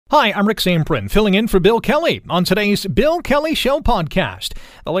Hi, I'm Rick Samprin, filling in for Bill Kelly on today's Bill Kelly Show podcast.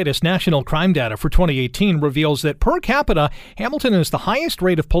 The latest national crime data for 2018 reveals that per capita, Hamilton has the highest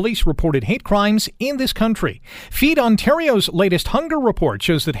rate of police-reported hate crimes in this country. Feed Ontario's latest hunger report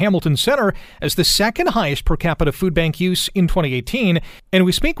shows that Hamilton Centre has the second highest per capita food bank use in 2018. And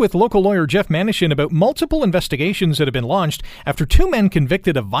we speak with local lawyer Jeff Manishin about multiple investigations that have been launched after two men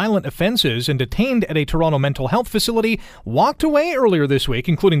convicted of violent offences and detained at a Toronto mental health facility walked away earlier this week,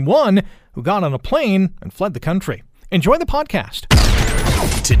 including one who got on a plane and fled the country. Enjoy the podcast.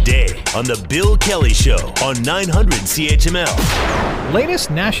 Today on The Bill Kelly Show on 900 CHML. Latest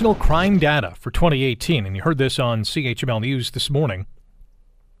national crime data for 2018, and you heard this on CHML News this morning.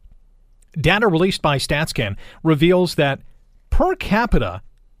 Data released by StatsCan reveals that per capita,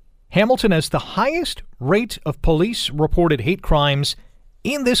 Hamilton has the highest rate of police-reported hate crimes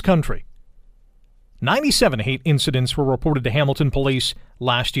in this country. 97 hate incidents were reported to Hamilton police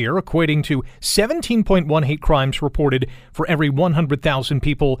last year, equating to 17.1 hate crimes reported for every 100,000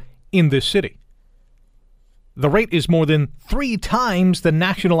 people in this city. The rate is more than 3 times the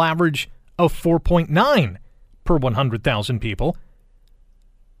national average of 4.9 per 100,000 people.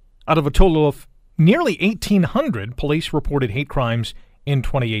 Out of a total of nearly 1,800 police-reported hate crimes in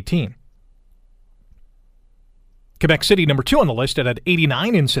 2018. Quebec City, number 2 on the list, had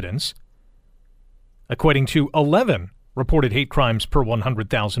 89 incidents, equating to 11 reported hate crimes per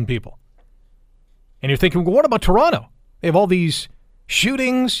 100,000 people. And you're thinking, well, what about Toronto? They have all these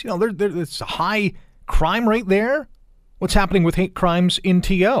shootings. It's a high crime rate there. What's happening with hate crimes in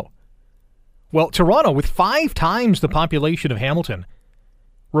TO? Well, Toronto, with 5 times the population of Hamilton,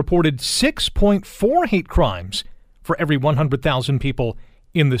 reported 6.4 hate crimes for every 100,000 people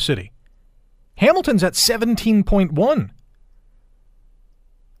in the city. Hamilton's at 17.1.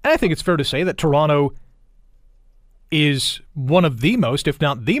 And I think it's fair to say that Toronto is one of the most, if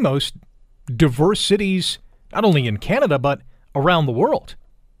not the most, diverse cities, not only in Canada, but around the world.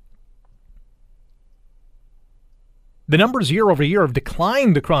 The numbers year over year have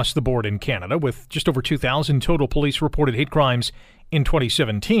declined across the board in Canada, with just over 2,000 total police-reported hate crimes in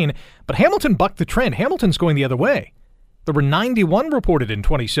 2017. But Hamilton bucked the trend. Hamilton's going the other way. There were 91 reported in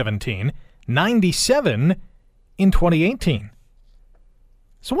 2017, 97 in 2018.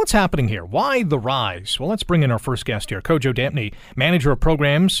 So what's happening here? Why the rise? Well, let's bring in our first guest here, Kojo Dampney, Manager of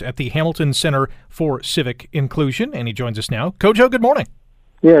Programs at the Hamilton Centre for Civic Inclusion, and he joins us now. Kojo, good morning.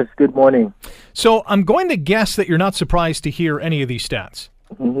 Yes, good morning. So I'm going to guess that you're not surprised to hear any of these stats.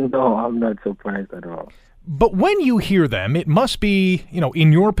 No, I'm not surprised at all. But when you hear them, it must be,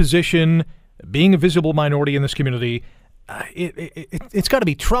 in your position, being a visible minority in this community, it's got to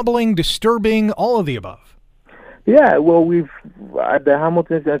be troubling, disturbing, all of the above. Yeah, well, we've at the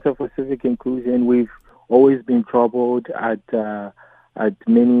Hamilton Center for Civic Inclusion, we've always been troubled at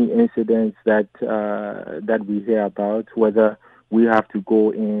many incidents that we hear about, whether we have to go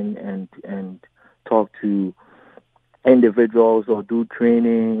in and talk to individuals or do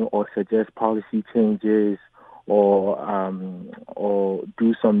training or suggest policy changes or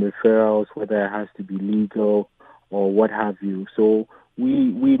do some referrals, whether it has to be legal or what have you. So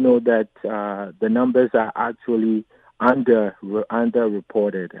we know that the numbers are actually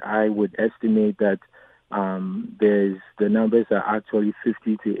underreported. I would estimate that the numbers are actually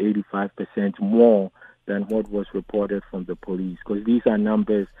 50 to 85% more than what was reported from the police, because these are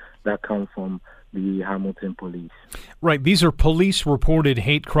numbers that come from the Hamilton police. Right. These are police-reported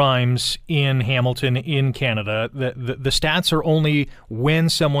hate crimes in Hamilton, in Canada. The stats are only when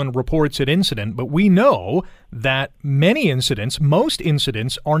someone reports an incident, but we know that many incidents, most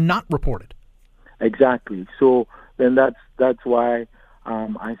incidents, are not reported. Exactly. So then that's why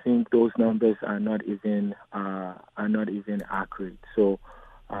I think those numbers are not even accurate. So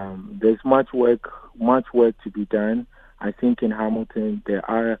there's much work to be done. I think in Hamilton there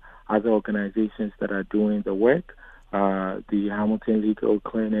are other organizations that are doing the work. The Hamilton Legal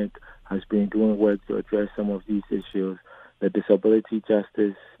Clinic has been doing work to address some of these issues. The Disability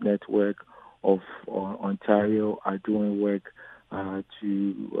Justice Network of Ontario are doing work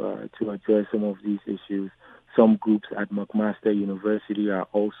to address some of these issues. Some groups at McMaster University are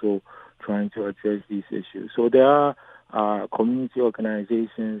also trying to address these issues. So there are community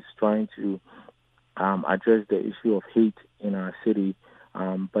organizations trying to address the issue of hate in our city.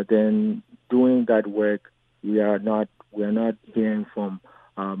 But then doing that work, we are not hearing from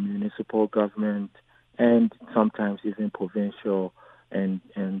municipal government and sometimes even provincial and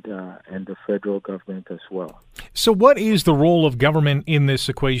the federal government as well. So what is the role of government in this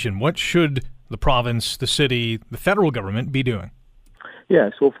equation? What should the province, the city, the federal government be doing? Yeah,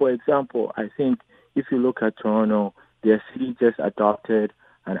 so for example, I think if you look at Toronto, their city just adopted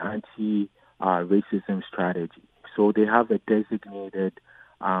an anti-racism strategy. So they have a designated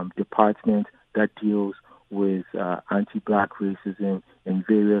department that deals with anti-black racism in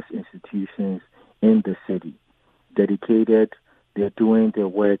various institutions in the city. Dedicated, they're doing their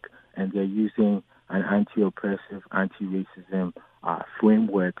work, and they're using an anti-oppressive, anti-racism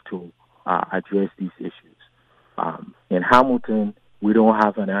framework to address these issues. In Hamilton, we don't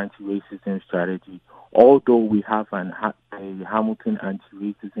have an anti-racism strategy, although we have a Hamilton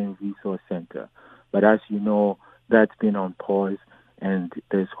Anti-Racism Resource Center. But as you know, that's been on pause, and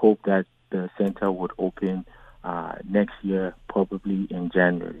there's hope that the center would open next year, probably in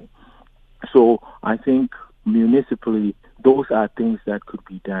January. So I think municipally, those are things that could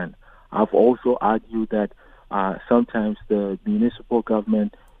be done. I've also argued that sometimes the municipal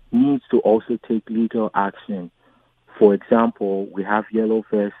government needs to also take legal action. For example, we have yellow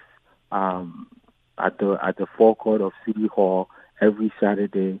vests at the forecourt of City Hall every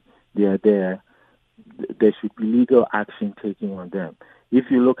Saturday. They are there. There should be legal action taken on them. If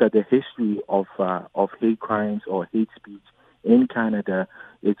you look at the history of hate crimes or hate speech in Canada,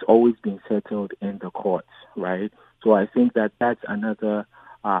 it's always been settled in the courts, right? So I think that that's another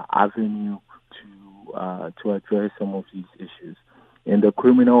avenue to address some of these issues. In the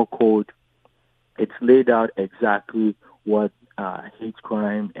criminal code, it's laid out exactly what hate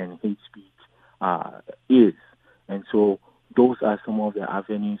crime and hate speech is, and so those are some of the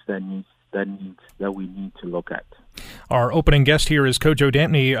avenues that we need to look at. Our opening guest here is Kojo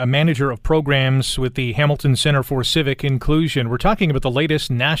Dampney, a manager of programs with the Hamilton Center for Civic Inclusion. We're talking about the latest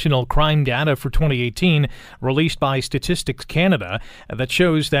national crime data for 2018 released by Statistics Canada that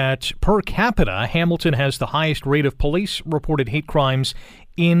shows that per capita, Hamilton has the highest rate of police-reported hate crimes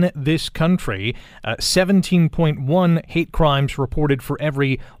in this country. 17.1 hate crimes reported for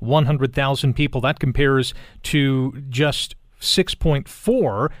every 100,000 people. That compares to just 6.4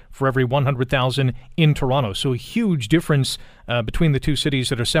 for every 100,000 in Toronto. So a huge difference between the two cities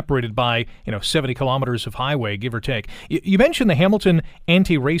that are separated by 70 kilometers of highway, give or take. You mentioned the Hamilton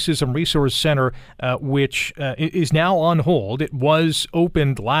Anti-Racism Resource Center, which is now on hold. It was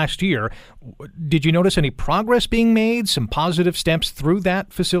opened last year. Did you notice any progress being made, some positive steps through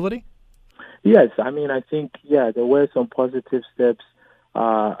that facility? Yes, I think, there were some positive steps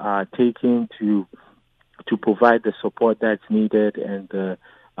taken to provide the support that's needed and the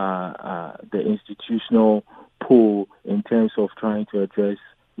institutional pool in terms of trying to address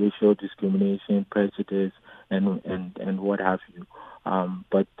racial discrimination, prejudice, and what have you.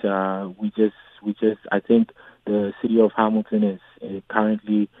 But I think the city of Hamilton is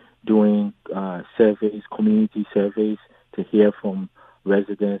currently doing surveys, community surveys, to hear from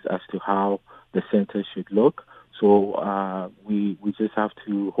residents as to how the center should look. So we just have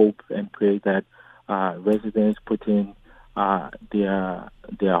to hope and pray that residents put in their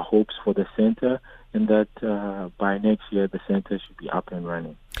hopes for the center, and that by next year the center should be up and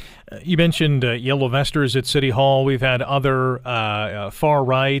running. You mentioned yellow vesters at City Hall. We've had other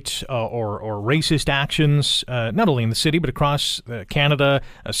far-right or racist actions, not only in the city but across Canada.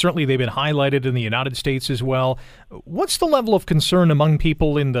 Certainly they've been highlighted in the United States as well. What's the level of concern among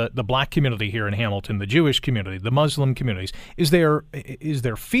people in the black community here in Hamilton, the Jewish community, the Muslim communities? Is there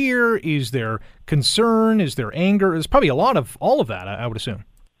fear? Is there concern? Is there anger? There's probably a lot of all of that, I would assume.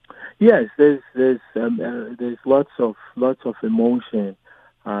 Yes, there's lots of emotion.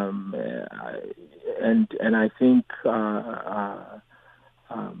 And I think,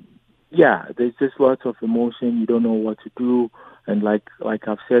 there's just lots of emotion. You don't know what to do. And like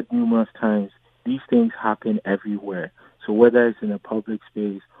I've said numerous times, these things happen everywhere. So whether it's in a public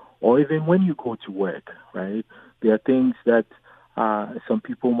space or even when you go to work, right, there are things that some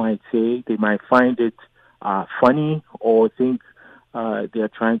people might say. They might find it funny or think they're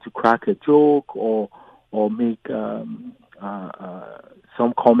trying to crack a joke or make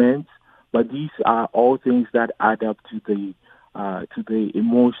some comments, but these are all things that add up to the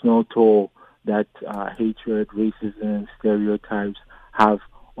emotional toll that hatred, racism, stereotypes have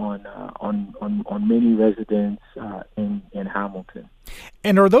on many residents in Hamilton.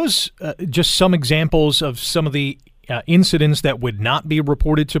 And are those just some examples of some of the incidents that would not be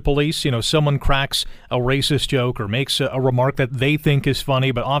reported to police? Someone cracks a racist joke or makes a remark that they think is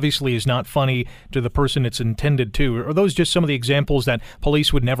funny, but obviously is not funny to the person it's intended to. Are those just some of the examples that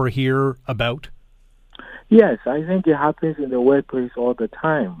police would never hear about? Yes, I think it happens in the workplace all the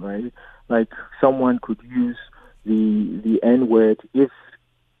time, right? Like someone could use the N-word if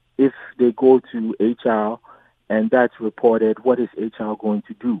they go to HR and that's reported. What is HR going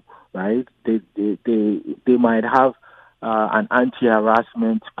to do, right? They might have an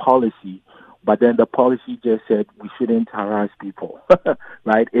anti-harassment policy but then the policy just said we shouldn't harass people,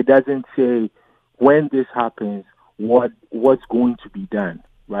 right? It doesn't say when this happens, what's going to be done,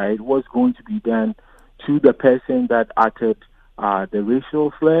 right? What's going to be done to the person that uttered the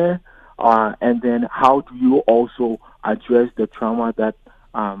racial slur, and then how do you also address the trauma that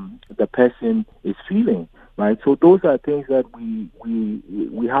the person is feeling, right? So those are things that we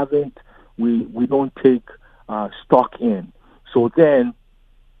don't take stock in. So then,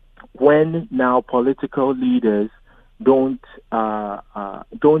 when now political leaders don't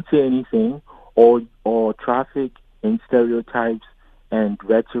say anything or traffic in stereotypes and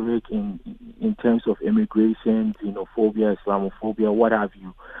rhetoric in terms of immigration, xenophobia, Islamophobia, what have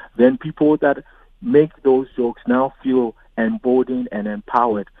you, then people that make those jokes now feel emboldened and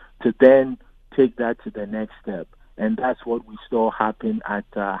empowered to then take that to the next step. And that's what we saw happen at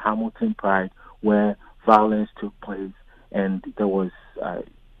Hamilton Pride, where violence took place and there was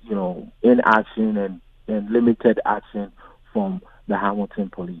inaction and limited action from the Hamilton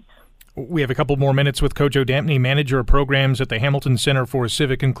police. We have a couple more minutes with Kojo Dampney, Manager of Programs at the Hamilton Center for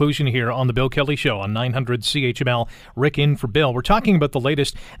Civic Inclusion here on The Bill Kelly Show on 900 CHML. Rick in for Bill. We're talking about the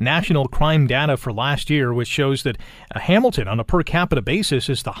latest national crime data for last year, which shows that Hamilton, on a per capita basis,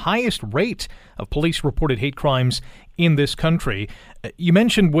 is the highest rate of police-reported hate crimes in this country. You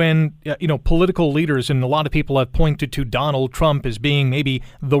mentioned when, political leaders, and a lot of people have pointed to Donald Trump as being maybe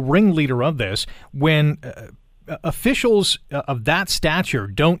the ringleader of this, when officials of that stature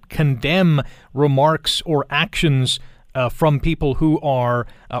don't condemn remarks or actions from people who are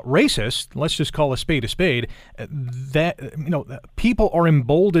racist, let's just call a spade, that people are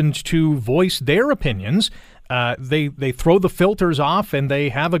emboldened to voice their opinions. They throw the filters off and they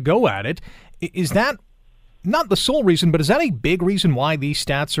have a go at it. Is that not the sole reason, but is that a big reason why these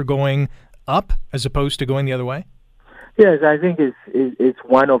stats are going up as opposed to going the other way? Yes, I think it's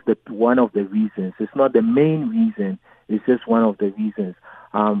one of the reasons. It's not the main reason. It's just one of the reasons.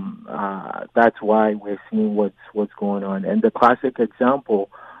 That's why we're seeing what's going on. And the classic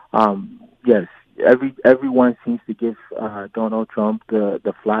example, yes, everyone seems to give Donald Trump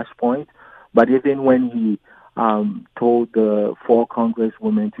the flashpoint, but even when he told the 4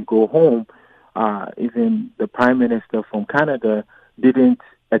 congresswomen to go home, even the Prime Minister from Canada didn't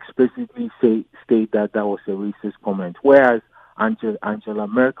explicitly state that was a racist comment, whereas Angela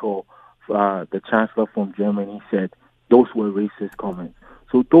Merkel, the Chancellor from Germany, said those were racist comments.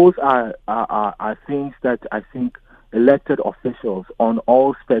 So those are things that I think elected officials on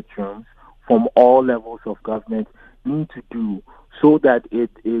all spectrums from all levels of government need to do, so that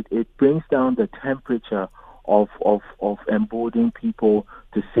it brings down the temperature of emboldening people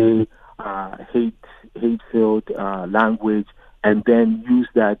to say hate-filled language, and then use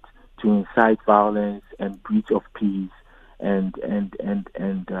that to incite violence and breach of peace and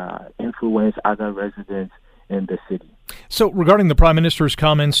influence other residents in the city. So regarding the Prime Minister's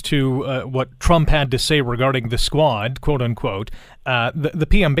comments to what Trump had to say regarding the squad, quote unquote, the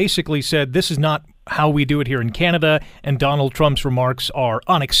PM basically said this is not how we do it here in Canada, and Donald Trump's remarks are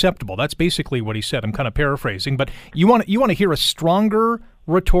unacceptable. That's basically what he said. I'm kind of paraphrasing, but you want to hear a stronger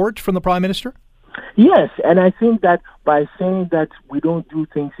retort from the Prime Minister? Yes, and I think that by saying that we don't do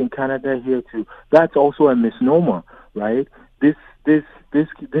things in Canada here too, that's also a misnomer, right? This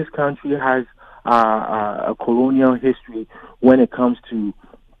country has a colonial history when it comes to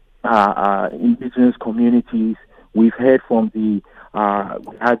indigenous communities. We've heard from we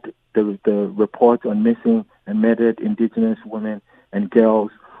had the report on missing and murdered indigenous women and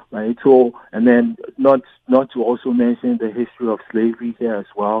girls, right? So, and then not to also mention the history of slavery here as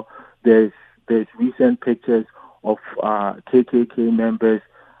well. There's recent pictures of KKK members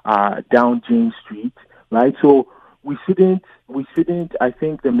down James Street, right? So we shouldn't. I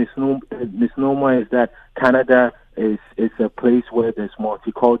think the misnomer is that Canada is a place where there's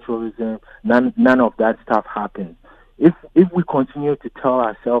multiculturalism. None of that stuff happens. If we continue to tell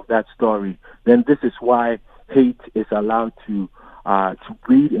ourselves that story, then this is why hate is allowed to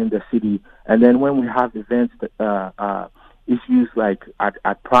breed in the city. And then when we have events, issues like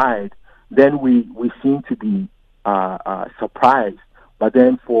at Pride, then we seem to be surprised. But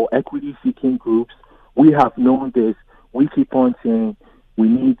then for equity-seeking groups, we have known this. We keep on saying we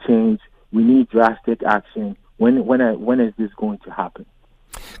need change, we need drastic action. When is this going to happen?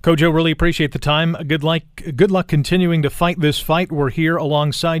 Kojo, really appreciate the time. Good luck continuing to fight this fight. We're here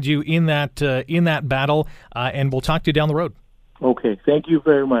alongside you in that battle, and we'll talk to you down the road. Okay, thank you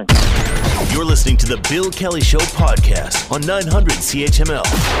very much. You're listening to the Bill Kelly Show podcast on 900 CHML.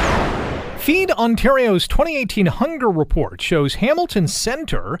 Feed Ontario's 2018 Hunger Report shows Hamilton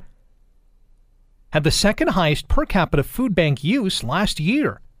Centre had the second highest per capita food bank use last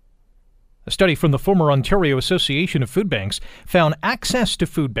year. A study from the former Ontario Association of Food Banks found access to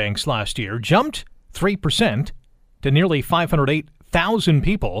food banks last year jumped 3% to nearly 508,000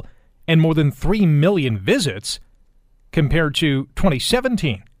 people and more than 3 million visits compared to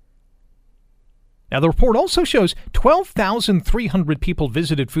 2017. Now, the report also shows 12,300 people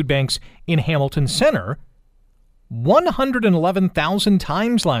visited food banks in Hamilton Centre, 111,000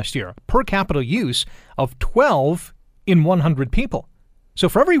 times last year, per capita use of 12 in 100 people. So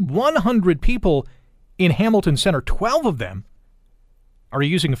for every 100 people in Hamilton Centre, 12 of them are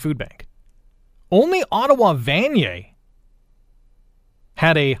using a food bank. Only Ottawa-Vanier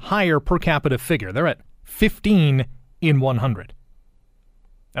had a higher per capita figure. They're at 15 in 100.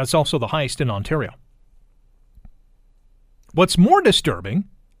 That's also the highest in Ontario. What's more disturbing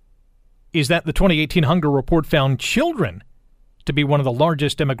is that the 2018 Hunger Report found children to be one of the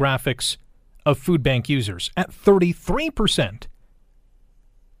largest demographics of food bank users at 33%.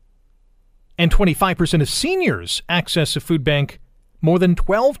 And 25% of seniors access a food bank more than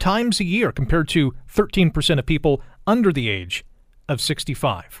 12 times a year compared to 13% of people under the age of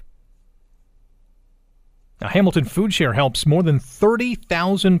 65. Now, Hamilton Food Share helps more than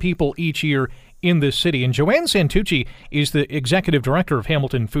 30,000 people each year in this city. And Joanne Santucci is the executive director of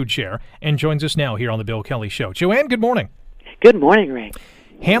Hamilton Food Share and joins us now here on the Bill Kelly Show. Joanne, good morning. Good morning, Ray.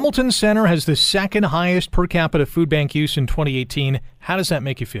 Hamilton Centre has the second highest per capita food bank use in 2018. How does that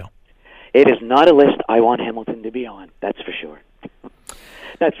make you feel? It is not a list I want Hamilton to be on, that's for sure.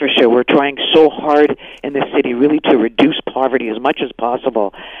 That's for sure. We're trying so hard in this city really to reduce poverty as much as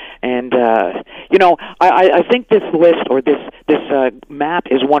possible. And, I think this list or this map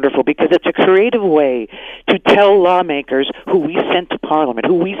is wonderful because it's a creative way to tell lawmakers who we sent to Parliament,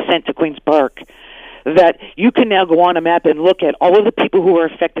 who we sent to Queen's Park, that you can now go on a map and look at all of the people who are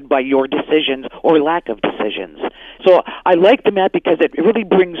affected by your decisions or lack of decisions. So I like the map because it really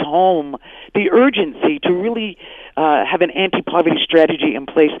brings home the urgency to really have an anti-poverty strategy in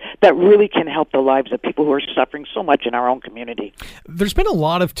place that really can help the lives of people who are suffering so much in our own community. There's been a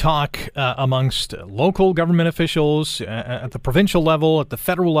lot of talk amongst local government officials at the provincial level, at the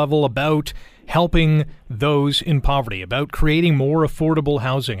federal level, about helping those in poverty, about creating more affordable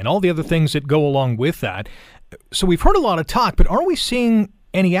housing and all the other things that go along with that. So we've heard a lot of talk, but are we seeing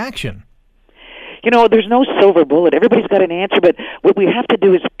any action? There's no silver bullet. Everybody's got an answer, but what we have to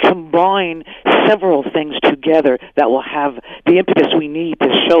do is combine several things together that will have the impetus we need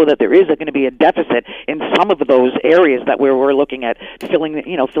to show that there is going to be a deficit in some of those areas that we're looking at filling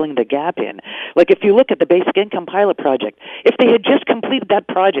the gap in. Like if you look at the Basic Income Pilot Project, if they had just completed that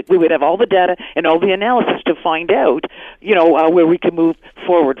project, we would have all the data and all the analysis to find out, where we can move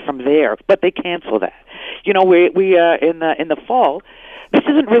forward from there. But they cancel that. We in the fall. This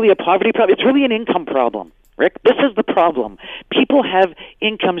isn't really a poverty problem. It's really an income problem, Rick. This is the problem. People have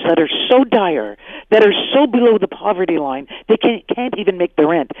incomes that are so dire, that are so below the poverty line, they can't even make the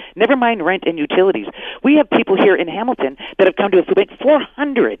rent. Never mind rent and utilities. We have people here in Hamilton that have come to a food bank,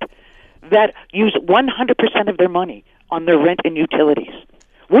 400, that use 100% of their money on their rent and utilities.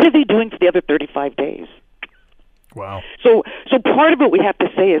 What are they doing for the other 35 days? Wow. So part of what we have to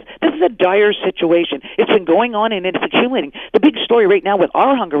say is this is a dire situation. It's been going on and it's accumulating. The big story right now with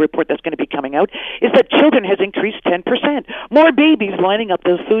our hunger report that's going to be coming out is that children has increased 10%. More babies lining up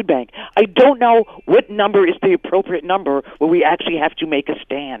the food bank. I don't know what number is the appropriate number where we actually have to make a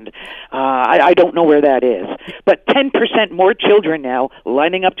stand. I don't know where that is. But 10% more children now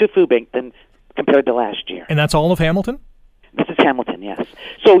lining up to a food bank than compared to last year. And that's all of Hamilton? This is Hamilton, yes.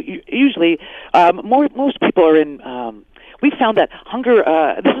 So usually, most people are in. We found that hunger.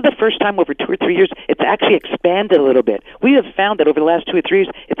 This is the first time over 2 or 3 years it's actually expanded a little bit. We have found that over the last 2 or 3 years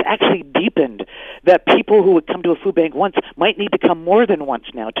it's actually deepened. That people who would come to a food bank once might need to come more than once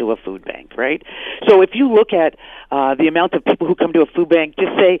now to a food bank, right? So if you look at the amount of people who come to a food bank,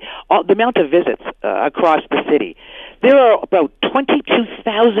 just say the amount of visits across the city, there are about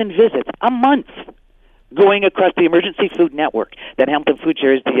 22,000 visits a month going across the Emergency Food Network. That Hamilton Food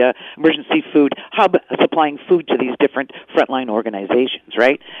Share is the emergency food hub supplying food to these different frontline organizations,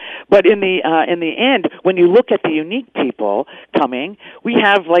 right? But in the end, when you look at the unique people coming, we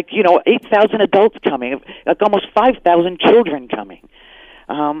have 8,000 adults coming, like almost 5,000 children coming.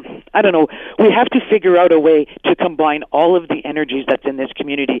 I don't know. We have to figure out a way to combine all of the energies that's in this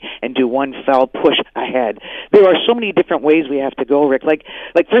community and do one fell push ahead. There are so many different ways we have to go, Rick. Like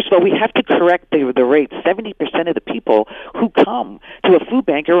first of all, we have to correct the rates. 70% of the people who come to a food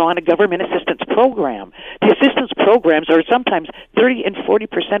bank are on a government assistance program. The assistance programs are sometimes 30 and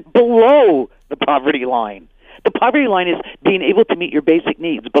 40% below the poverty line. The poverty line is being able to meet your basic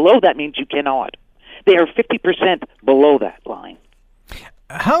needs. Below that means you cannot. They are 50% below that line.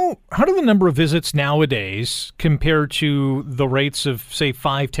 How do the number of visits nowadays compare to the rates of, say,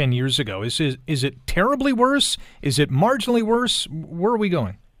 5-10 years ago? Is it terribly worse? Is it marginally worse? Where are we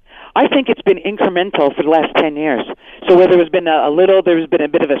going? I think it's been incremental for the last 10 years. So where there's been there's been a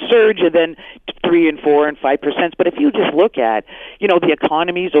bit of a surge, and then 3 and 4 and 5%. But if you just look at, the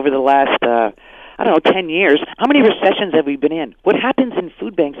economies over the last 10 years, how many recessions have we been in? What happens in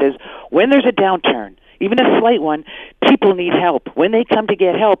food banks is when there's a downturn, even a slight one, people need help. When they come to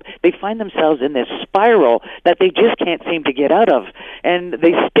get help, they find themselves in this spiral that they just can't seem to get out of. And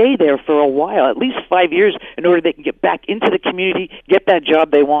they stay there for a while, at least 5 years, in order they can get back into the community, get that job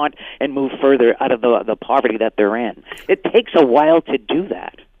they want, and move further out of the poverty that they're in. It takes a while to do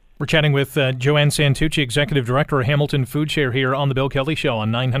that. We're chatting with Joanne Santucci, Executive Director of Hamilton Food Share here on The Bill Kelly Show on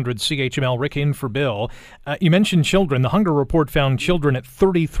 900 CHML. Rick in for Bill. You mentioned children. The Hunger Report found children at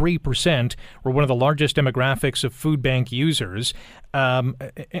 33% were one of the largest demographics of food bank users.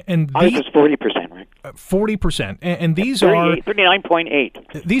 And ours is 40%, right? 40%. And these are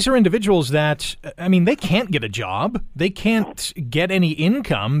 39.8. These are individuals that, they can't get a job. They can't get any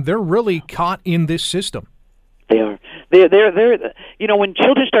income. They're really caught in this system. They are. They're when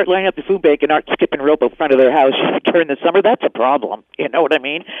children start lining up the food bank and aren't skipping rope in front of their house during the summer, that's a problem. You know what I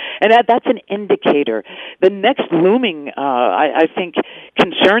mean? And that's an indicator. The next looming, I think,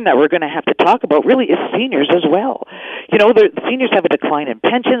 concern that we're going to have to talk about really is seniors as well. The seniors have a decline in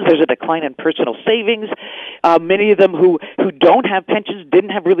pensions. There's a decline in personal savings. Many of them who don't have pensions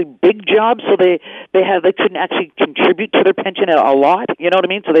didn't have really big jobs, so they couldn't actually contribute to their pension a lot. You know what I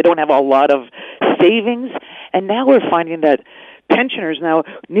mean? So they don't have a lot of savings. And now we're finding that pensioners now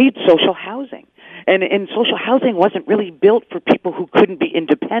need social housing. And social housing wasn't really built for people who couldn't be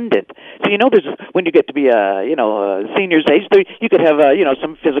independent. So, there's when you get to be a senior's age, you could have,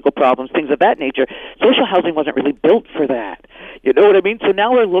 some physical problems, things of that nature. Social housing wasn't really built for that. You know what I mean? So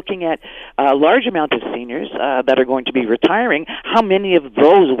now we're looking at a large amount of seniors that are going to be retiring. How many of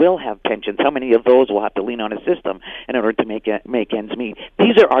those will have pensions? How many of those will have to lean on a system in order to make ends meet?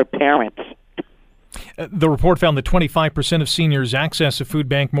 These are our parents. The report found that 25% of seniors access a food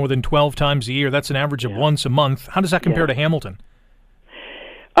bank more than 12 times a year. That's an average of once a month. How does that compare to Hamilton?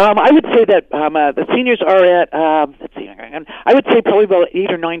 I would say that the seniors are at, I would say probably about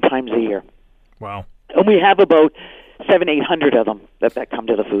 8 or 9 times a year. Wow. And we have about 700-800 of them that come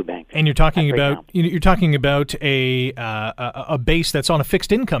to the food bank. And you're talking about a base that's on a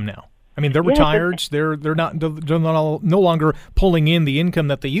fixed income now. They're retired. They're no longer pulling in the income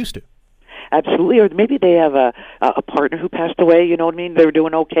that they used to. Absolutely, or maybe they have a partner who passed away. You know what I mean? They were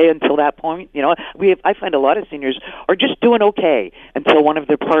doing okay until that point. I find a lot of seniors are just doing okay until one of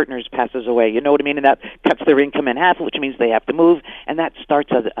their partners passes away. You know what I mean? And that cuts their income in half, which means they have to move, and that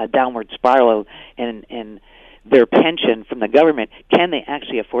starts a downward spiral in their pension from the government. Can they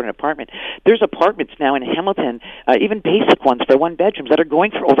actually afford an apartment? There's apartments now in Hamilton, even basic ones for one bedrooms, that are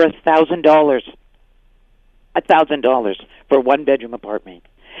going for over $1,000. $1,000 for a one-bedroom apartment.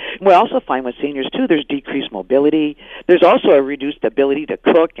 We also find with seniors, too, there's decreased mobility. There's also a reduced ability to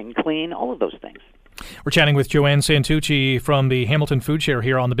cook and clean, all of those things. We're chatting with Joanne Santucci from the Hamilton Food Share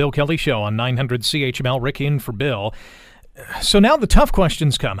here on The Bill Kelly Show on 900 CHML. Rick in for Bill. So now the tough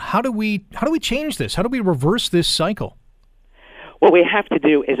questions come. How do we change this? How do we reverse this cycle? What we have to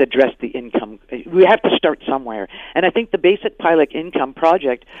do is address the income. We have to start somewhere. And I think the Basic Pilot Income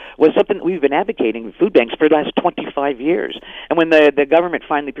Project was something that we've been advocating with food banks for the last 25 years. And when the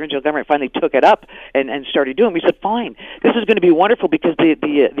provincial government finally took it up and started doing it, we said, fine, this is going to be wonderful, because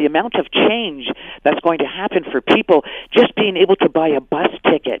the amount of change that's going to happen for people, just being able to buy a bus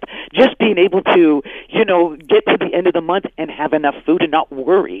ticket, just being able to, get to the end of the month and have enough food and not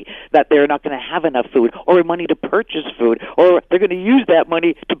worry that they're not going to have enough food or money to purchase food, or they're going to use that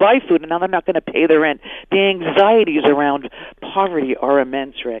money to buy food and now they're not going to pay their rent. The anxieties around poverty are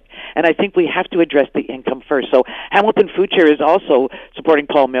immense, Rick. And I think we have to address the income first. So Hamilton Food Share is also supporting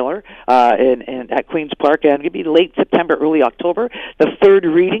Paul Miller at Queen's Park, and it'll be late September, early October, the third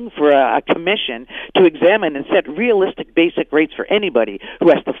reading for a commission to examine and set realistic basic rates for anybody who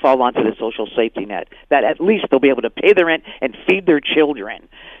has to fall onto the social safety net, that at least they'll be able to pay their rent and feed their children.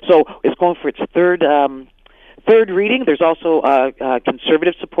 So it's going for its third reading. There's also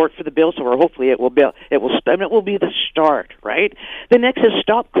conservative support for the bill, so hopefully it will be the start, right? The next is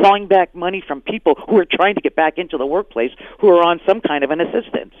stop clawing back money from people who are trying to get back into the workplace, who are on some kind of an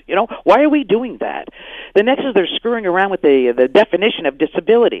assistance. Why are we doing that? The next is they're screwing around with the definition of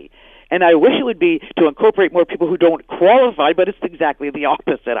disability. And I wish it would be to incorporate more people who don't qualify, but it's exactly the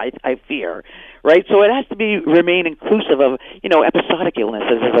opposite, I fear, right? So it has to remain inclusive of, episodic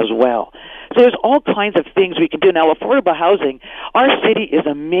illnesses as well. So there's all kinds of things we can do. Now, affordable housing, our city is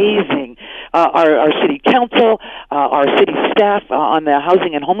amazing. Our city council, our city staff on the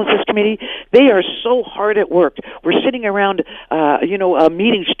Housing and Homelessness Committee, they are so hard at work. We're sitting around,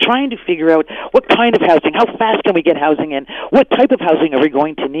 meetings trying to figure out what kind of housing, how fast can we get housing in, what type of housing are we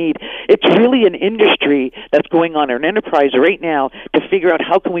going to need. It's really an industry that's going on, an enterprise right now to figure out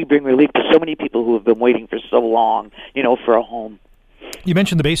how can we bring relief to so many people who have been waiting for so long, for a home. You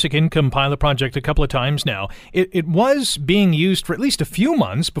mentioned the Basic Income Pilot Project a couple of times now. It was being used for at least a few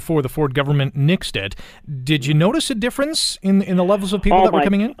months before the Ford government nixed it. Did you notice a difference in the levels of people that were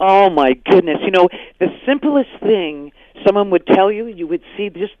coming in? Oh, my goodness. The simplest thing someone would tell you, you would see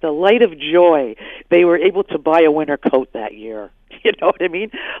just the light of joy. They were able to buy a winter coat that year. You know what I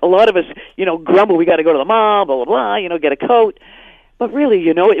mean? A lot of us, grumble, we got to go to the mall, blah, blah, blah, get a coat. But really,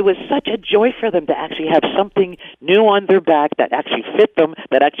 it was such a joy for them to actually have something new on their back that actually fit them,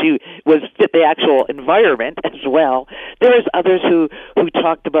 that actually fit the actual environment as well. There was others who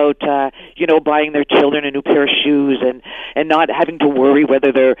talked about, buying their children a new pair of shoes and not having to worry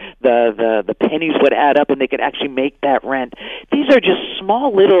whether the pennies would add up and they could actually make that rent. These are just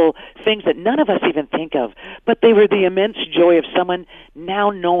small little things that none of us even think of, but they were the immense joy of someone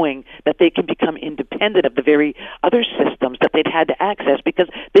now knowing that they can become independent of the very other systems that they'd had to access because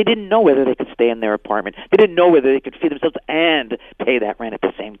they didn't know whether they could stay in their apartment. They didn't know whether they could feed themselves and pay that rent at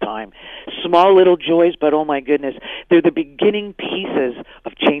the same time. Small little joys, but oh my goodness, they're the beginning pieces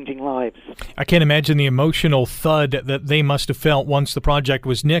of changing lives. I can't imagine the emotional thud that they must have felt once the project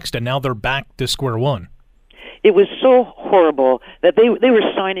was nixed and now they're back to square one. It was so horrible that they were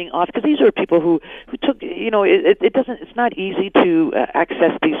signing off because these are people who took, it's not easy to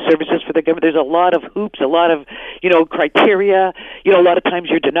access these services for the government. There's a lot of hoops, a lot of, criteria. A lot of times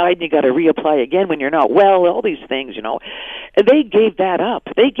you're denied and you got to reapply again when you're not well, all these things, And they gave that up.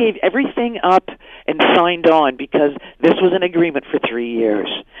 They gave everything up and signed on because this was an agreement for 3 years.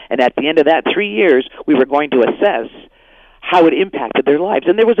 And at the end of that 3 years, we were going to assess how it impacted their lives.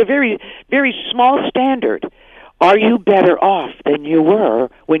 And there was a very, very small standard. Are you better off than you were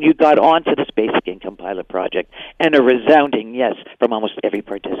when you got onto this Basic Income Pilot Project? And a resounding yes from almost every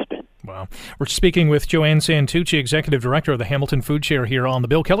participant. Wow. We're speaking with Joanne Santucci, Executive Director of the Hamilton Food Share here on The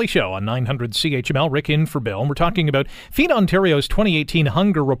Bill Kelly Show on 900 CHML. Rick in for Bill. And we're talking about Feed Ontario's 2018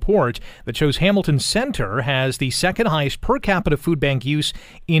 Hunger Report that shows Hamilton Centre has the second highest per capita food bank use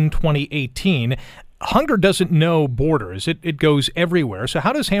in 2018. Hunger doesn't know borders. It goes everywhere. So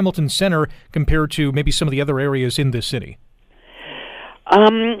how does Hamilton Centre compare to maybe some of the other areas in this city?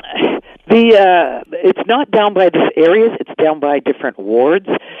 It's not down by the areas. It's down by different wards.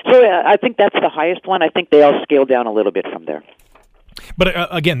 So I think that's the highest one. I think they all scale down a little bit from there. But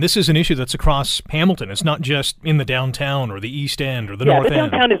again, this is an issue that's across Hamilton. It's not just in the downtown or the East End or the North End. Yeah, the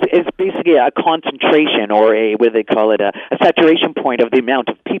downtown is basically a concentration or a saturation point of the amount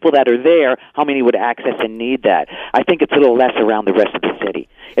of people that are there, how many would access and need that. I think it's a little less around the rest of the city.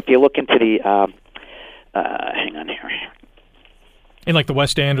 If you look into the, hang on here. In like the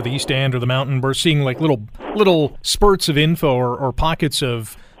West End or the East End or the Mountain, we're seeing like little spurts of info or pockets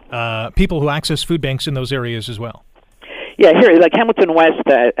of people who access food banks in those areas as well. Yeah, here, like Hamilton West,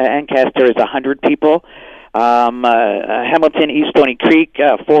 Ancaster is 100 people. Hamilton East Stony Creek,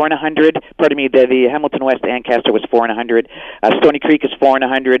 400. Pardon me, the Hamilton West Ancaster was 400. Stony Creek is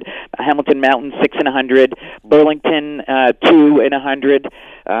 400. Hamilton Mountain 600. Burlington 200.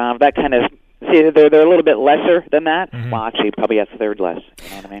 That kind of. See, they're a little bit lesser than that. Mm-hmm. Well, actually, probably a third less. You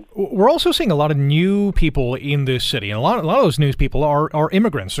know what I mean? We're also seeing a lot of new people in this city, and a lot of those new people are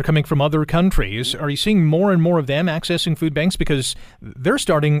immigrants. They're coming from other countries. Are you seeing more and more of them accessing food banks because they're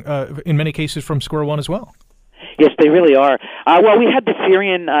starting, in many cases, from square one as well? Yes, they really are. Well, we had the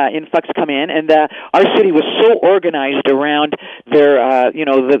Syrian influx come in, and our city was so organized around their,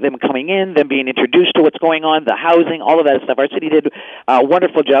 them coming in, them being introduced to what's going on, the housing, all of that stuff. Our city did a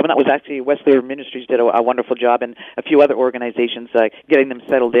wonderful job, and that was actually Wesley Ministries did a wonderful job, and a few other organizations getting them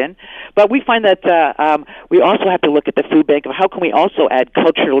settled in. But we find that we also have to look at the food bank of how can we also add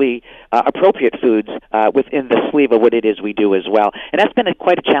culturally appropriate foods within the sleeve of what it is we do as well. And that's been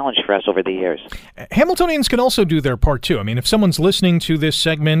quite a challenge for us over the years. Hamiltonians can also do their part too. I mean, if someone's listening to this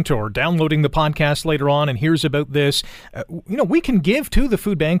segment or downloading the podcast later on and hears about this, we can give to the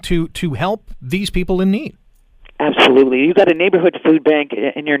food bank to help these people in need. Absolutely. You got a neighborhood food bank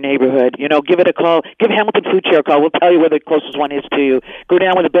in your neighborhood. Give it a call. Give Hamilton Food Share a call. We'll tell you where the closest one is to you. Go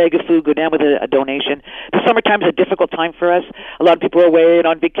down with a bag of food. Go down with a donation. The summertime is a difficult time for us. A lot of people are away and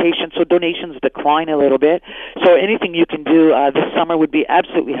on vacation, so donations decline a little bit. So anything you can do this summer would be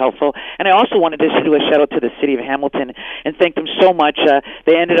absolutely helpful. And I also wanted to do a shout out to the City of Hamilton and thank them so much.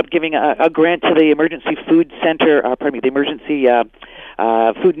 They ended up giving a grant to the Emergency Food Center, the Emergency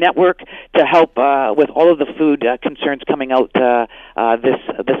Food Network to help with all of the food concerns coming out this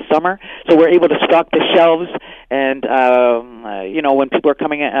summer. So we're able to stock the shelves, and when people are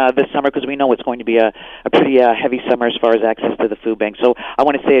coming this summer, because we know it's going to be a pretty heavy summer as far as access to the food bank. So I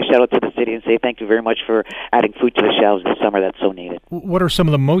want to say a shout out to the city and say thank you very much for adding food to the shelves this summer. That's so needed. What are some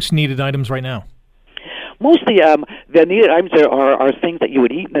of the most needed items right now? Mostly, the needed items are things that you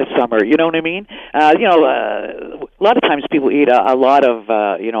would eat in the summer. You know what I mean? A lot of times people eat a lot of,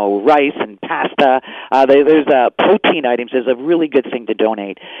 rice and pasta. There's protein items is a really good thing to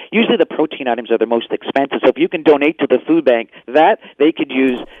donate. Usually the protein items are the most expensive. So if you can donate to the food bank, that they could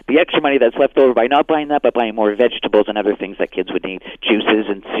use the extra money that's left over by not buying that, but buying more vegetables and other things that kids would need, juices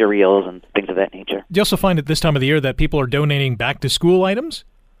and cereals and things of that nature. Do you also find at this time of the year that people are donating back-to-school items?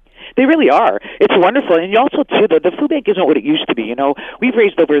 They really are. It's wonderful. And you also, too, the food bank isn't what it used to be. We've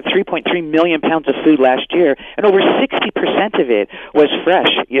raised over 3.3 million pounds of food last year, and over 60% of it was fresh,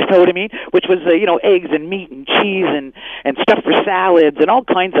 you know what I mean? Which was, eggs and meat and cheese and stuff for salads and all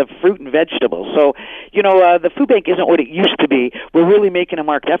kinds of fruit and vegetables. So, the food bank isn't what it used to be. We're really making a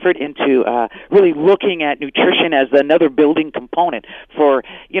marked effort into really looking at nutrition as another building component for,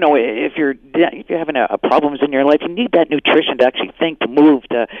 if you're having a problems in your life, you need that nutrition to actually think, to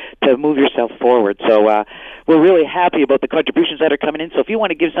move yourself forward. So we're really happy about the contributions that are coming in. So if you want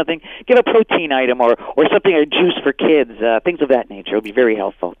to give something, give a protein item or something, a juice for kids, things of that nature. It'll be very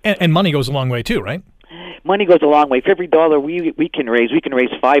helpful. And money goes a long way too, right? Money goes a long way. For every dollar we can raise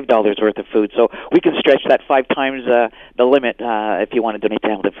 $5 worth of food. So we can stretch that 5 times the limit if you want to donate to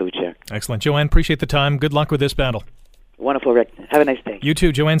Hamilton Food Share. Excellent. Joanne, appreciate the time. Good luck with this battle. Wonderful, Rick. Have a nice day. You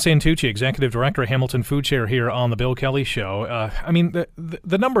too. Joanne Santucci, Executive Director of Hamilton Food Share here on The Bill Kelly Show.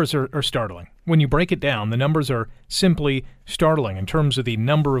 The numbers are startling. When you break it down, the numbers are simply startling in terms of the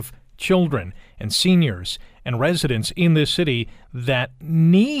number of children and seniors and residents in this city that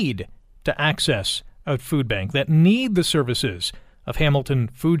need to access a food bank, that need the services of Hamilton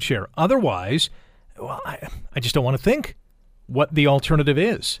Food Share. Otherwise, I just don't want to think what the alternative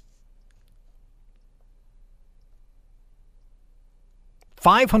is.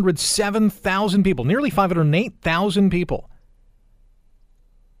 507,000 people, nearly 508,000 people,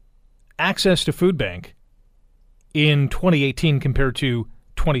 access to food bank in 2018 compared to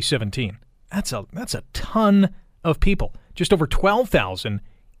 2017. That's a ton of people. Just over 12,000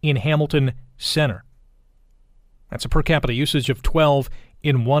 in Hamilton Center. That's a per capita usage of 12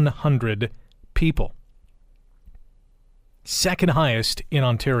 in 100 people. Second highest in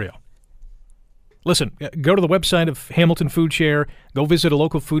Ontario. Listen, go to the website of Hamilton Food Share, go visit a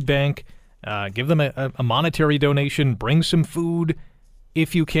local food bank, give them a monetary donation, bring some food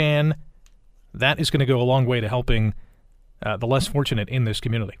if you can. That is going to go a long way to helping the less fortunate in this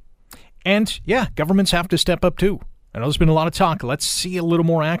community. And, governments have to step up too. I know there's been a lot of talk. Let's see a little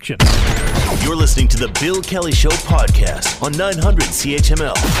more action. You're listening to the Bill Kelly Show podcast on 900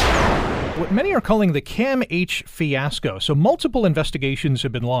 CHML. What many are calling the Cam H fiasco. So multiple investigations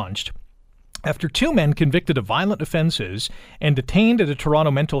have been launched after 2 men convicted of violent offenses and detained at a Toronto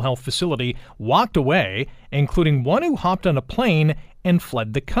mental health facility walked away, including one who hopped on a plane and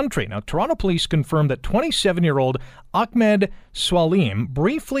fled the country. Now, Toronto police confirmed that 27-year-old Ahmed Swalim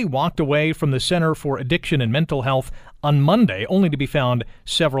briefly walked away from the Center for Addiction and Mental Health on Monday, only to be found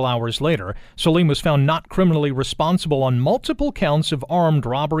several hours later. Swalim was found not criminally responsible on multiple counts of armed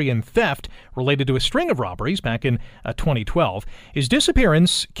robbery and theft related to a string of robberies back in 2012. His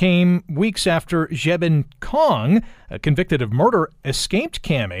disappearance came weeks after Jebin Kong, convicted of murder, escaped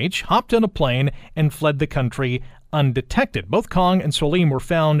Cam H, hopped on a plane, and fled the country undetected. Both Kong and Swalim were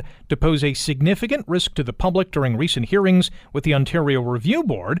found to pose a significant risk to the public during recent hearings with the Ontario Review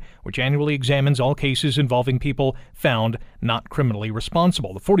Board, which annually examines all cases involving people found not criminally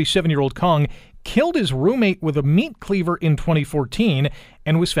responsible. The 47-year-old Kong killed his roommate with a meat cleaver in 2014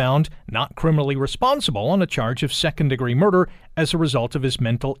 and was found not criminally responsible on a charge of second-degree murder as a result of his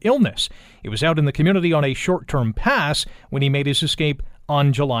mental illness. He was out in the community on a short-term pass when he made his escape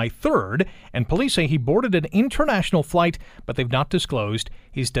on July 3rd, and police say he boarded an international flight, but they've not disclosed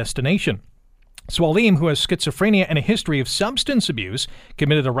his destination. Swalim, who has schizophrenia and a history of substance abuse,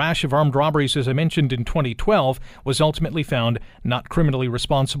 committed a rash of armed robberies, as I mentioned, in 2012, was ultimately found not criminally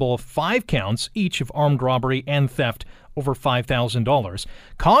responsible of 5 counts, each of armed robbery and theft over $5,000.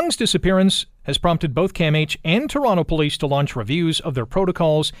 Kong's disappearance has prompted both CAMH and Toronto Police to launch reviews of their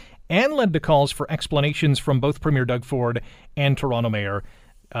protocols and led to calls for explanations from both Premier Doug Ford and Toronto Mayor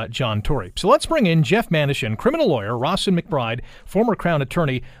John Tory. So let's bring in Jeff Manishin, criminal lawyer, Rawson McBride, former Crown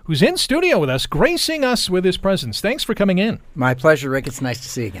attorney, who's in studio with us, gracing us with his presence. Thanks for coming in. My pleasure, Rick. It's nice to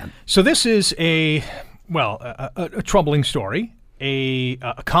see you again. So this is a troubling story, a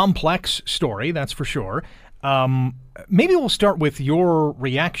complex story, that's for sure. Maybe we'll start with your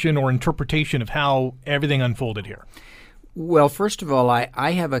reaction or interpretation of how everything unfolded here. Well, first of all,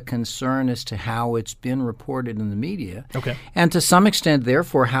 I have a concern as to how it's been reported in the media. Okay. And to some extent,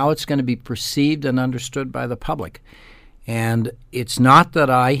 therefore, how it's going to be perceived and understood by the public. And it's not that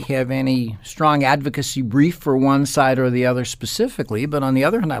I have any strong advocacy brief for one side or the other specifically, but on the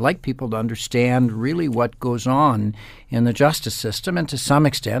other hand, I like people to understand really what goes on in the justice system and to some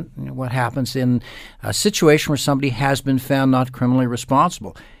extent what happens in a situation where somebody has been found not criminally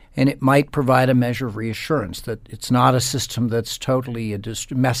responsible. And it might provide a measure of reassurance that it's not a system that's totally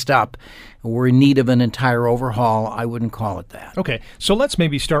just messed up. We're in need of an entire overhaul. I wouldn't call it that. Okay, so let's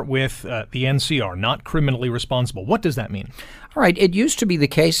maybe start with the NCR, not criminally responsible. What does that mean? All right. It used to be the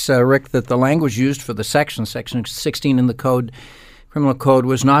case, Rick, that the language used for the section 16 in the criminal code,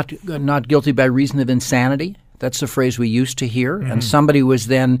 was not guilty by reason of insanity. That's the phrase we used to hear. Mm-hmm. And somebody was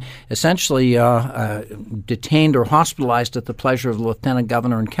then essentially detained or hospitalized at the pleasure of the lieutenant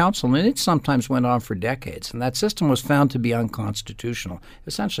governor and council. And it sometimes went on for decades. And that system was found to be unconstitutional,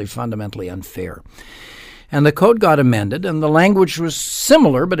 essentially fundamentally unfair. And the code got amended, and the language was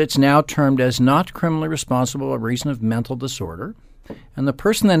similar, but it's now termed as not criminally responsible by reason of mental disorder. And the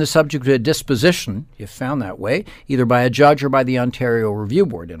person then is subject to a disposition, if found that way, either by a judge or by the Ontario Review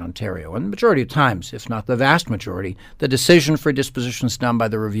Board in Ontario. And the majority of times, if not the vast majority, the decision for disposition is done by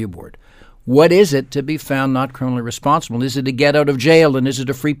the Review Board. What is it to be found not criminally responsible? Is it a get out of jail, and is it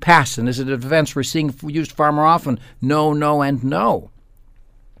a free pass, and is it a defense we're seeing used far more often? No, no, and no.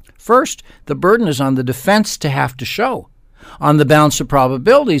 First, the burden is on the defense to have to show. On the balance of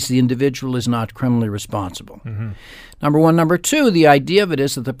probabilities, the individual is not criminally responsible. Mm-hmm. Number one. Number two, the idea of it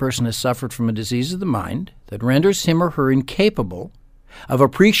is that the person has suffered from a disease of the mind that renders him or her incapable of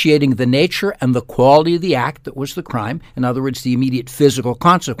appreciating the nature and the quality of the act that was the crime. In other words, the immediate physical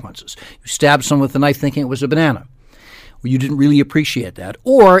consequences. You stabbed someone with a knife thinking it was a banana. Well, you didn't really appreciate that.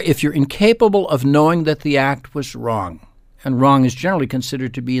 Or if you're incapable of knowing that the act was wrong, and wrong is generally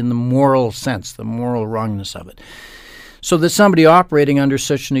considered to be in the moral sense, the moral wrongness of it. So that somebody operating under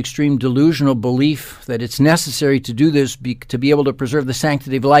such an extreme delusional belief that it's necessary to do this to be able to preserve the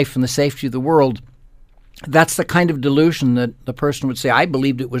sanctity of life and the safety of the world, that's the kind of delusion that the person would say, I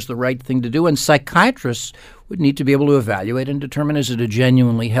believed it was the right thing to do. And psychiatrists would need to be able to evaluate and determine, is it a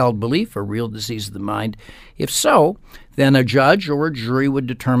genuinely held belief, a real disease of the mind? If so, then a judge or a jury would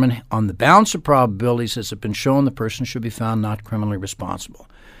determine on the balance of probabilities, as has been shown, the person should be found not criminally responsible.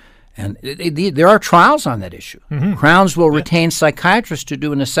 And there are trials on that issue. Mm-hmm. Crowns will retain psychiatrists to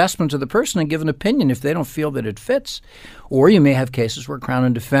do an assessment of the person and give an opinion if they don't feel that it fits. Or you may have cases where Crown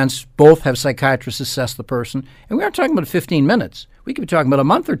and defense both have psychiatrists assess the person. And we aren't talking about 15 minutes. We could be talking about a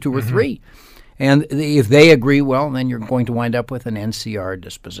month or two or three. And if they agree, well, then you're going to wind up with an NCR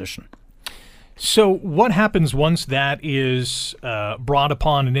disposition. So what happens once that is brought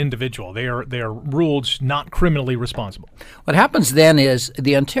upon an individual? They are ruled not criminally responsible. What happens then is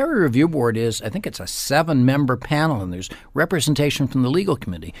the Ontario Review Board is, I think it's a 7-member panel, and there's representation from the legal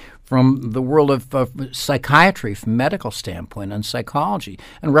committee, from the world of psychiatry, from medical standpoint, and psychology,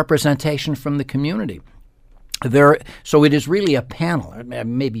 and representation from the community. So it is really a panel,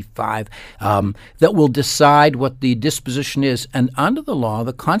 maybe 5, that will decide what the disposition is. And under the law,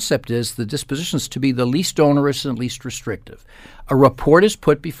 the concept is the disposition is to be the least onerous and least restrictive. A report is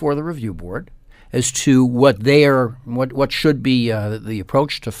put before the review board as to what should be the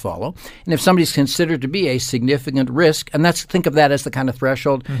approach to follow. And if somebody's considered to be a significant risk, and think of that as the kind of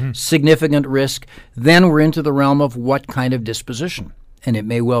threshold, significant risk, then we're into the realm of what kind of disposition. And it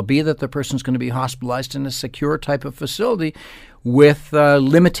may well be that the person's going to be hospitalized in a secure type of facility with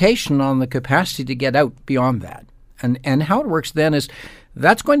limitation on the capacity to get out beyond that. And how it works then is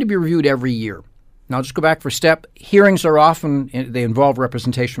that's going to be reviewed every year. Now, I'll just go back for a step. Hearings are often, they involve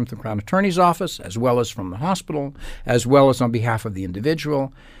representation from the Crown Attorney's Office, as well as from the hospital, as well as on behalf of the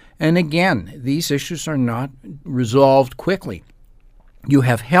individual. And again, these issues are not resolved quickly. You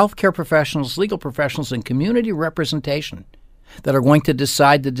have healthcare professionals, legal professionals, and community representation that are going to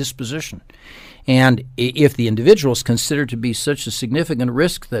decide the disposition. And if the individual is considered to be such a significant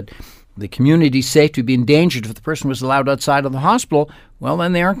risk that the community's safety would be endangered if the person was allowed outside of the hospital, well,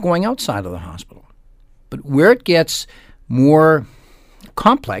 then they aren't going outside of the hospital. But where it gets more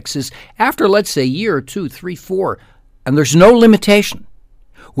complex is after, let's say, a year or 2, 3, 4, and there's no limitation.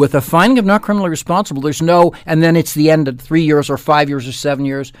 With a finding of not criminally responsible, there's no, and then it's the end of 3 years or 5 years or 7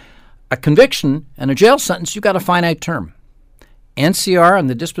 years. A conviction and a jail sentence, you've got a finite term. NCR and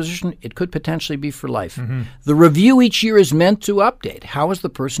the disposition, it could potentially be for life. The review each year is meant to update. How is the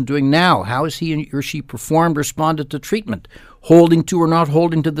person doing now? How has he or she performed, responded to treatment, holding to or not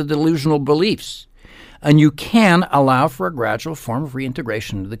holding to the delusional beliefs? And you can allow for a gradual form of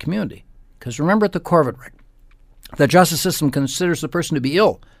reintegration into the community. Because remember at the core of it, Rick, the justice system considers the person to be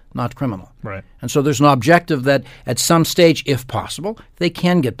ill, not criminal. Right. And so there's an objective that at some stage, if possible, they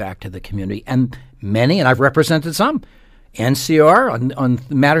can get back to the community. And many, and I've represented some, NCR on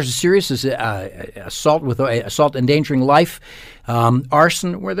matters as serious as assault endangering life,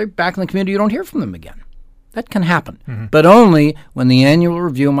 arson, where they're back in the community, you don't hear from them again. That can happen, but only when the annual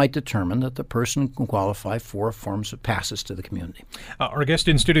review might determine that the person can qualify for forms of passes to the community. Our guest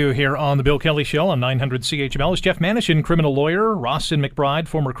in studio here on The Bill Kelly Show on 900 CHML is Jeff Manishin, criminal lawyer, Ross and McBride,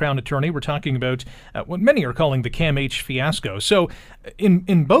 former Crown attorney. We're talking about what many are calling the CAMH fiasco. So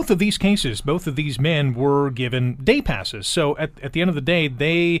in both of these cases, both of these men were given day passes. So at the end of the day,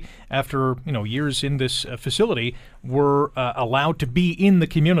 they, after years in this facility, were allowed to be in the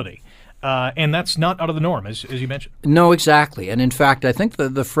community. And that's not out of the norm, as you mentioned. No, exactly. And in fact, I think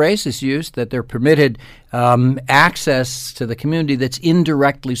the phrase is used that they're permitted access to the community that's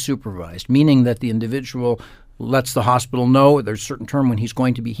indirectly supervised, meaning that the individual lets the hospital know there's a certain term when he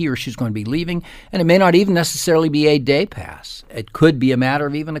or she's going to be leaving, and it may not even necessarily be a day pass. It could be a matter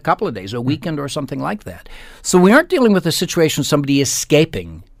of even a couple of days, a weekend or something like that. So we aren't dealing with a situation of somebody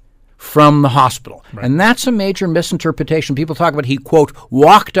escaping from the hospital. Right. And that's a major misinterpretation. People talk about he, quote,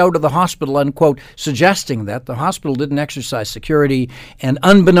 walked out of the hospital, unquote, suggesting that the hospital didn't exercise security and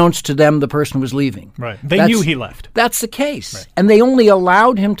unbeknownst to them, the person was leaving. Right. They knew he left. That's the case. Right. And they only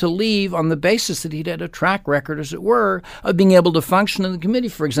allowed him to leave on the basis that he'd had a track record, as it were, of being able to function in the community,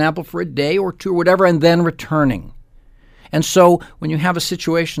 for example, for a day or two or whatever, and then returning. And so when you have a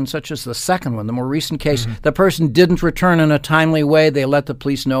situation such as the second one, the more recent case, the person didn't return in a timely way, they let the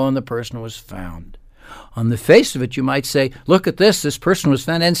police know and the person was found. On the face of it, you might say, look at this person was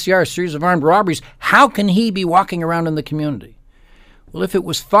found, NCR, a series of armed robberies. How can he be walking around in the community? Well, if it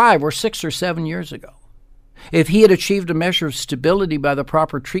was 5 or 6 or 7 years ago, if he had achieved a measure of stability by the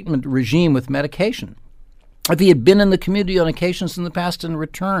proper treatment regime with medication, if he had been in the community on occasions in the past and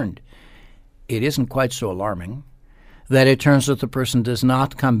returned, it isn't quite so alarming that it turns out the person does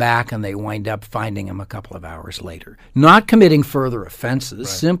not come back and they wind up finding him a couple of hours later. Not committing further offenses,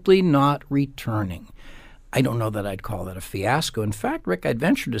 simply not returning. I don't know that I'd call that a fiasco. In fact, Rick, I'd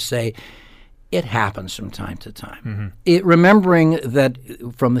venture to say it happens from time to time. Remembering that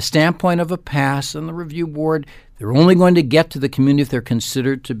from the standpoint of a pass and the review board, they're only going to get to the community if they're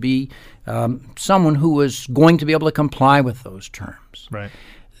considered to be someone who is going to be able to comply with those terms. Right.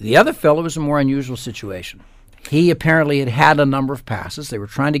 The other fellow was a more unusual situation. He apparently had a number of passes. They were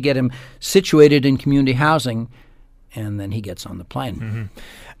trying to get him situated in community housing, and then he gets on the plane.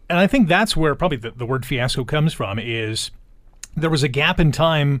 And I think that's where probably the word fiasco comes from, is there was a gap in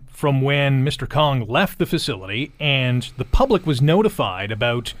time from when Mr. Kong left the facility and the public was notified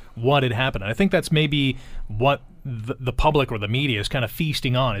about what had happened. And I think that's maybe what the public or the media is kind of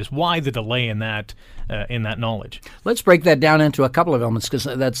feasting on, is why the delay in that knowledge. Let's break that down into a couple of elements, because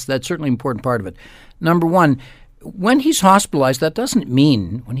that's certainly an important part of it. Number one, when he's hospitalized, that doesn't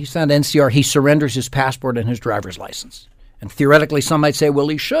mean when he's found NCR, he surrenders his passport and his driver's license. And theoretically, some might say, well,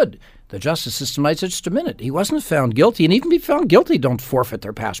 he should. The justice system might say, just a minute, he wasn't found guilty. And even if found guilty, don't forfeit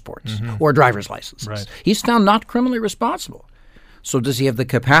their passports or driver's licenses. Right. He's found not criminally responsible. So does he have the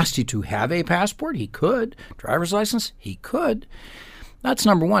capacity to have a passport? He could. Driver's license? He could. That's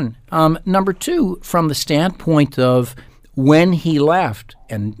number one. Number two, from the standpoint of when he left,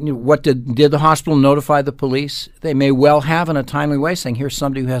 and what did the hospital notify the police? They may well have in a timely way, saying, here's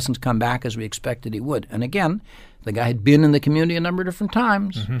somebody who hasn't come back as we expected he would. And again, the guy had been in the community a number of different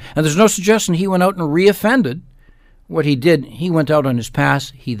times. And there's no suggestion he went out and reoffended. What he did, he went out on his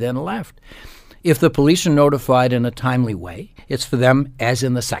pass, he then left. If the police are notified in a timely way, it's for them, as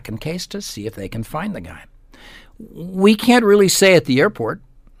in the second case, to see if they can find the guy. We can't really say at the airport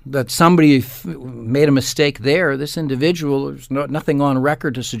that somebody made a mistake there. This individual, there's nothing on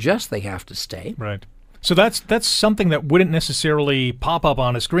record to suggest they have to stay. Right. So that's something that wouldn't necessarily pop up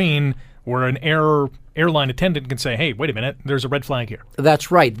on a screen where an error airline attendant can say, hey, wait a minute, there's a red flag here.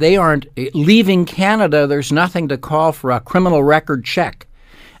 That's right. They aren't leaving Canada. There's nothing to call for a criminal record check.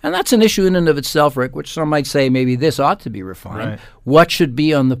 And that's an issue in and of itself, Rick, which some might say maybe this ought to be refined. Right. What should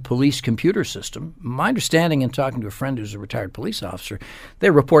be on the police computer system? My understanding in talking to a friend who's a retired police officer, they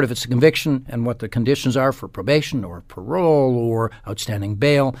report if it's a conviction and what the conditions are for probation or parole or outstanding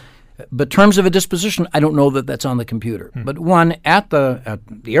bail. But terms of a disposition, I don't know that that's on the computer. But one at the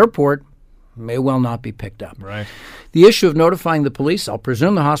airport may well not be picked up. Right. The issue of notifying the police, I'll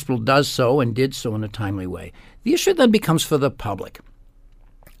presume the hospital does so and did so in a timely way. The issue then becomes for the public.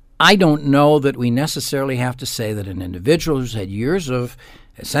 I don't know that we necessarily have to say that an individual who's had years of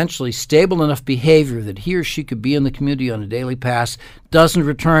essentially stable enough behavior that he or she could be in the community on a daily pass doesn't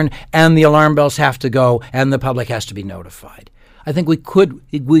return and the alarm bells have to go and the public has to be notified. I think we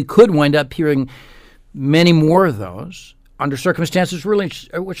could wind up hearing many more of those under circumstances really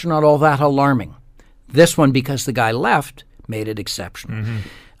which are not all that alarming. This one, because the guy left, made it exceptional. Mm-hmm.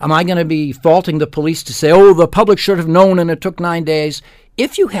 Am I going to be faulting the police to say, oh, the public should have known and it took 9 days?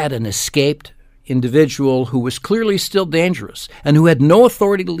 If you had an escaped individual who was clearly still dangerous and who had no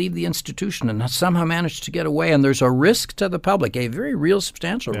authority to leave the institution and somehow managed to get away, and there's a risk to the public, a very real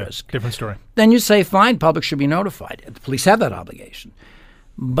substantial risk. Different story. Then you say, fine, public should be notified. The police have that obligation.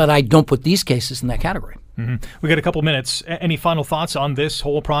 But I don't put these cases in that category. Mm-hmm. We got a couple minutes. Any final thoughts on this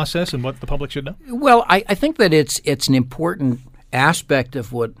whole process and what the public should know? Well, I think that it's an important aspect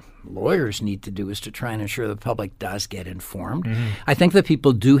of what lawyers need to do is to try and ensure the public does get informed. Mm-hmm. I think that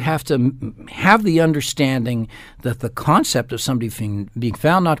people do have to have the understanding that the concept of somebody being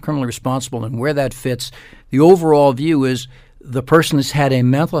found not criminally responsible and where that fits, the overall view is the person has had a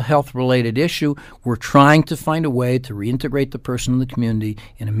mental health-related issue. We're trying to find a way to reintegrate the person in the community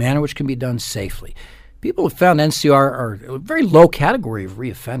in a manner which can be done safely. People who found NCR are a very low category of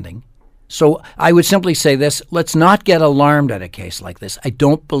reoffending. So I would simply say this, let's not get alarmed at a case like this. I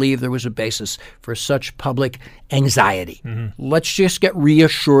don't believe there was a basis for such public anxiety. Mm-hmm. Let's just get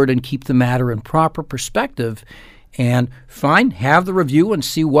reassured and keep the matter in proper perspective and fine, have the review and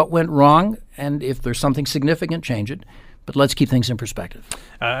see what went wrong, and if there's something significant, change it. But let's keep things in perspective.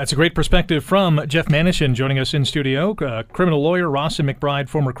 That's a great perspective from Jeff Manishin joining us in studio, criminal lawyer, Rawson McBride,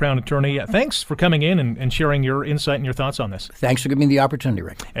 former Crown attorney. Thanks for coming in and sharing your insight and your thoughts on this. Thanks for giving me the opportunity,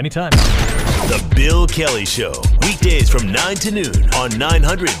 Rick. Anytime. The Bill Kelly Show, weekdays from 9 to noon on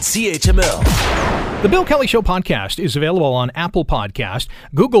 900 CHML. The Bill Kelly Show podcast is available on Apple Podcast,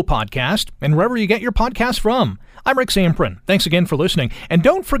 Google Podcast, and wherever you get your podcasts from. I'm Rick Zamprin. Thanks again for listening. And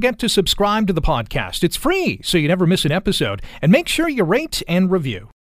don't forget to subscribe to the podcast. It's free, so you never miss an episode. And make sure you rate and review.